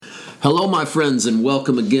Hello, my friends, and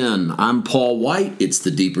welcome again. I'm Paul White. It's the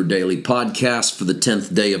Deeper Daily Podcast for the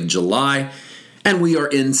 10th day of July, and we are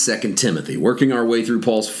in 2 Timothy, working our way through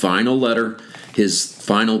Paul's final letter, his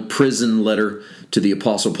final prison letter to the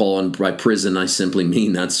Apostle Paul. And by prison, I simply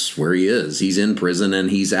mean that's where he is. He's in prison, and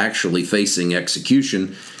he's actually facing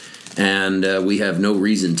execution, and we have no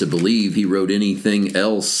reason to believe he wrote anything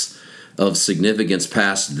else of significance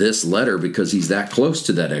past this letter because he's that close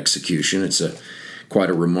to that execution. It's quite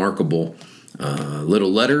a remarkable little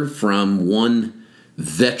letter from one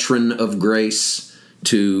veteran of grace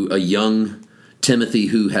to a young Timothy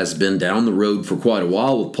who has been down the road for quite a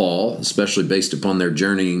while with Paul, especially based upon their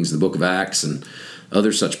journeyings in the book of Acts and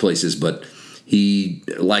other such places. But he,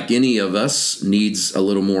 like any of us, needs a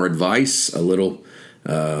little more advice, a little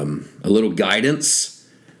guidance.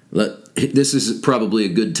 This is probably a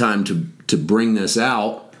good time to bring this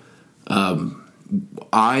out.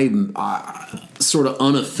 I sort of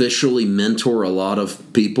unofficially mentor a lot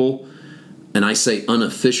of people, and I say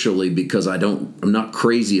unofficially because I'm not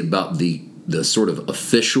crazy about the sort of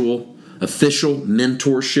official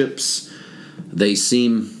mentorships. They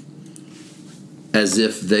seem as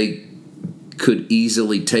if they could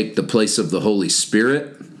easily take the place of the Holy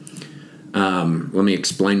Spirit. Let me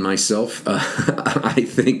explain myself. I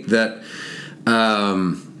think that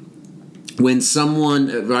when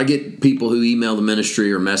I get people who email the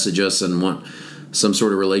ministry or message us and want some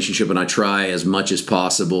sort of relationship, and I try as much as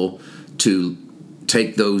possible to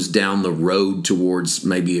take those down the road towards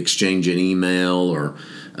maybe exchange an email or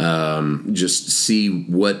just see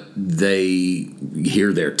what they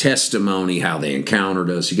hear, their testimony, how they encountered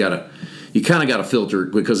us. You kind of got to filter,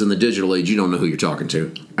 because in the digital age, you don't know who you're talking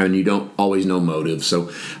to, and you don't always know motive. So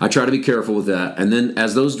I try to be careful with that. And then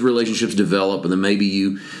as those relationships develop, and then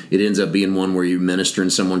maybe it ends up being one where you minister in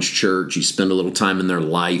someone's church, you spend a little time in their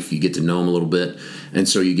life, you get to know them a little bit, and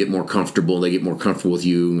so you get more comfortable. They get more comfortable with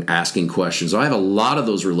you asking questions. So I have a lot of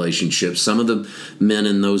those relationships. Some of the men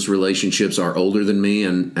in those relationships are older than me,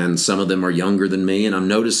 and some of them are younger than me. And I'm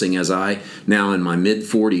noticing as I, now in my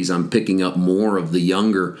mid-40s, I'm picking up more of the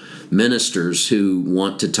younger ministers who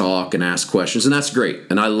want to talk and ask questions, and that's great,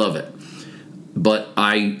 and I love it. But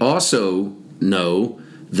I also know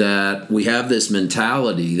that we have this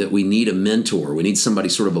mentality that we need a mentor. We need somebody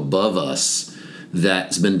sort of above us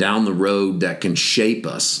that's been down the road that can shape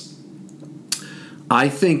us. I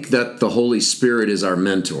think that the Holy Spirit is our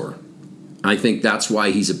mentor. I think that's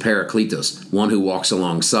why he's a parakletos, one who walks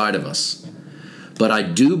alongside of us. But I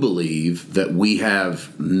do believe that we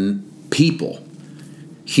have people,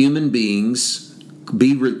 human beings,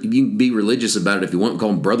 you can be religious about it if you want, call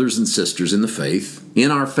them brothers and sisters in the faith,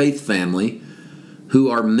 in our faith family, who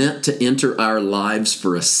are meant to enter our lives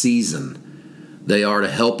for a season. They are to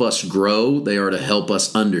help us grow. They are to help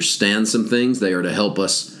us understand some things. They are to help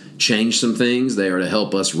us change some things. They are to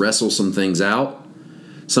help us wrestle some things out.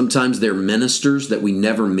 Sometimes they're ministers that we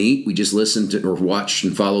never meet. We just listen to or watch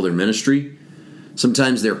and follow their ministry.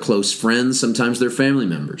 Sometimes they're close friends. Sometimes they're family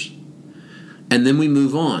members. And then we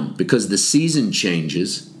move on because the season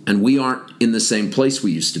changes and we aren't in the same place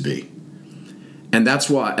we used to be. And that's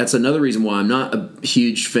another reason why I'm not a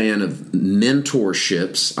huge fan of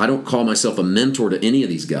mentorships. I don't call myself a mentor to any of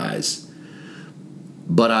these guys.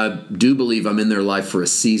 But I do believe I'm in their life for a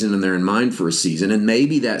season and they're in mine for a season. And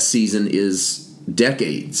maybe that season is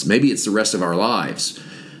decades. Maybe it's the rest of our lives.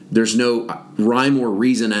 There's no rhyme or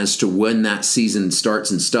reason as to when that season starts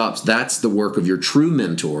and stops. That's the work of your true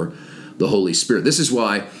mentor, the Holy Spirit. This is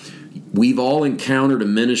why we've all encountered a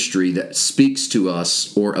ministry that speaks to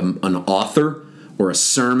us, or an author or a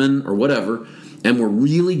sermon or whatever, and we're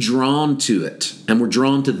really drawn to it, and we're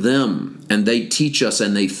drawn to them, and they teach us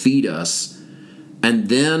and they feed us, and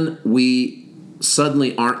then we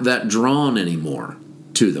suddenly aren't that drawn anymore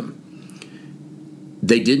to them.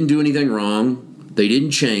 They didn't do anything wrong. They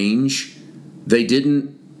didn't change. They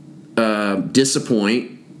didn't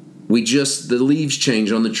disappoint. The leaves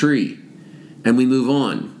change on the tree, and we move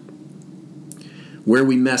on. Where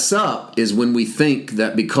we mess up is when we think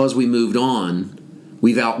that because we moved on,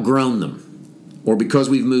 we've outgrown them. Or because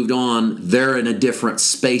we've moved on, they're in a different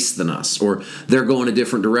space than us, or they're going a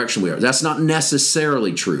different direction we are. That's not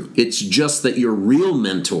necessarily true. It's just that your real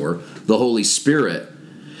mentor, the Holy Spirit,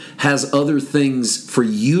 has other things for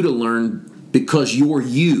you to learn because you're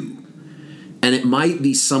you. And it might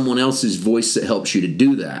be someone else's voice that helps you to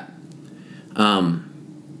do that.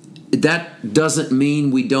 That doesn't mean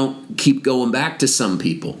we don't keep going back to some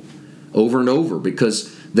people over and over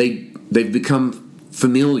because they've become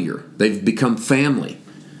familiar. They've become family.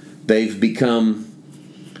 They've become,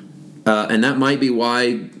 and that might be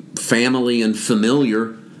why family and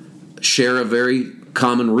familiar share a very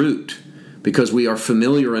common root, because we are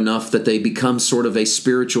familiar enough that they become sort of a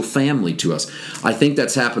spiritual family to us. I think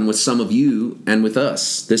that's happened with some of you and with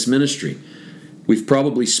us, this ministry. We've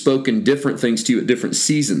probably spoken different things to you at different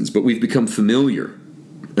seasons, but we've become familiar.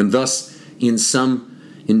 And thus, in some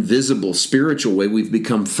invisible spiritual way, we've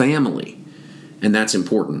become family. And that's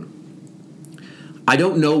important. I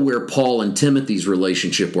don't know where Paul and Timothy's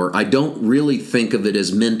relationship were. I don't really think of it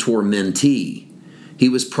as mentor-mentee. He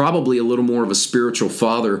was probably a little more of a spiritual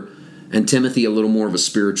father, and Timothy a little more of a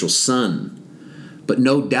spiritual son. But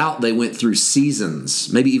no doubt they went through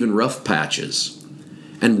seasons, maybe even rough patches.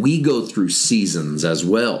 And we go through seasons as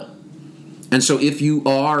well. And so if you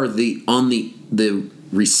are on the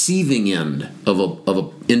receiving end of a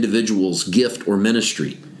individual's gift or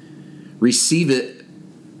ministry, receive it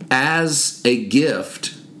as a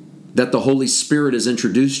gift that the Holy Spirit has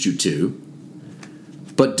introduced you to,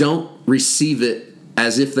 but don't receive it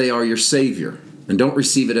as if they are your Savior, and don't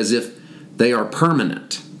receive it as if they are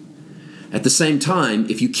permanent. At the same time,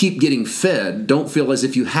 if you keep getting fed, don't feel as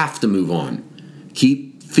if you have to move on.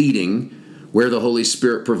 Keep feeding where the Holy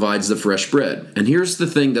Spirit provides the fresh bread. And here's the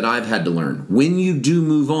thing that I've had to learn. When you do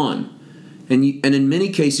move on, and in many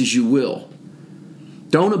cases you will,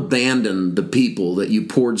 don't abandon the people that you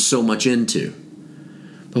poured so much into.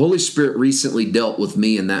 The Holy Spirit recently dealt with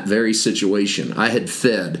me in that very situation. I had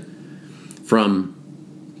fed from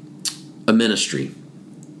a ministry,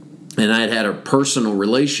 and I had had a personal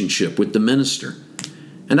relationship with the minister.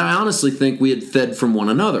 And I honestly think we had fed from one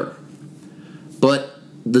another. But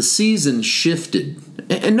the season shifted,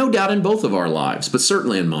 and no doubt in both of our lives, but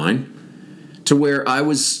certainly in mine, to where I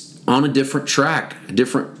was on a different track,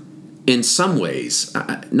 in some ways.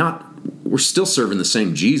 We're still serving the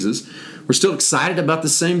same Jesus. We're still excited about the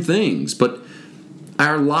same things, but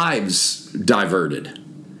our lives diverted.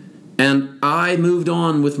 And I moved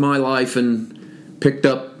on with my life and picked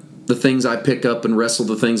up the things I pick up and wrestled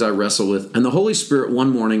the things I wrestle with. And the Holy Spirit one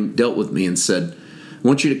morning dealt with me and said, I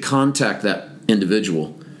want you to contact that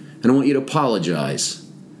individual, and I want you to apologize,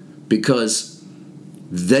 because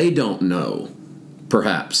they don't know,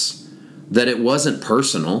 perhaps, that it wasn't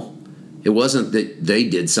personal. It wasn't that they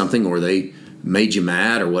did something or they made you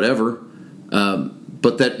mad or whatever,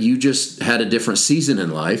 but that you just had a different season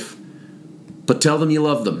in life. But tell them you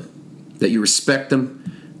love them, that you respect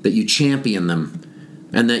them, that you champion them,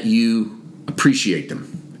 and that you appreciate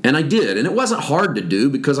them. And I did, and it wasn't hard to do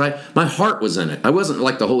because my heart was in it. I wasn't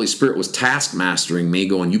like the Holy Spirit was task mastering me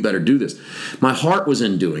going, you better do this. My heart was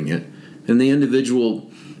in doing it, and the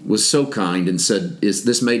individual was so kind and said,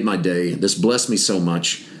 this made my day. This blessed me so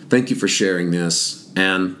much. Thank you for sharing this,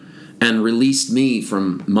 and released me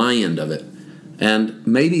from my end of it. And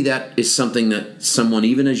maybe that is something that someone,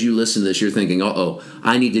 even as you listen to this, you're thinking,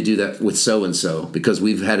 I need to do that with so-and-so because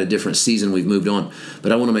we've had a different season, we've moved on.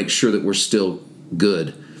 But I want to make sure that we're still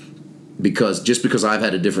good, because just because I've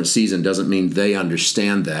had a different season doesn't mean they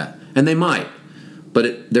understand that. And they might.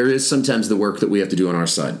 But there is sometimes the work that we have to do on our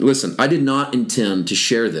side. Listen, I did not intend to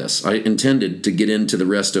share this. I intended to get into the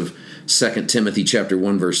rest of 2 Timothy chapter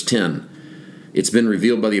 1, verse 10. It's been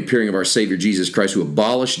revealed by the appearing of our Savior Jesus Christ, who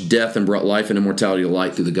abolished death and brought life and immortality to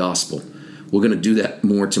light through the gospel. We're going to do that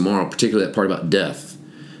more tomorrow, particularly that part about death.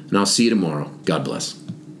 And I'll see you tomorrow. God bless.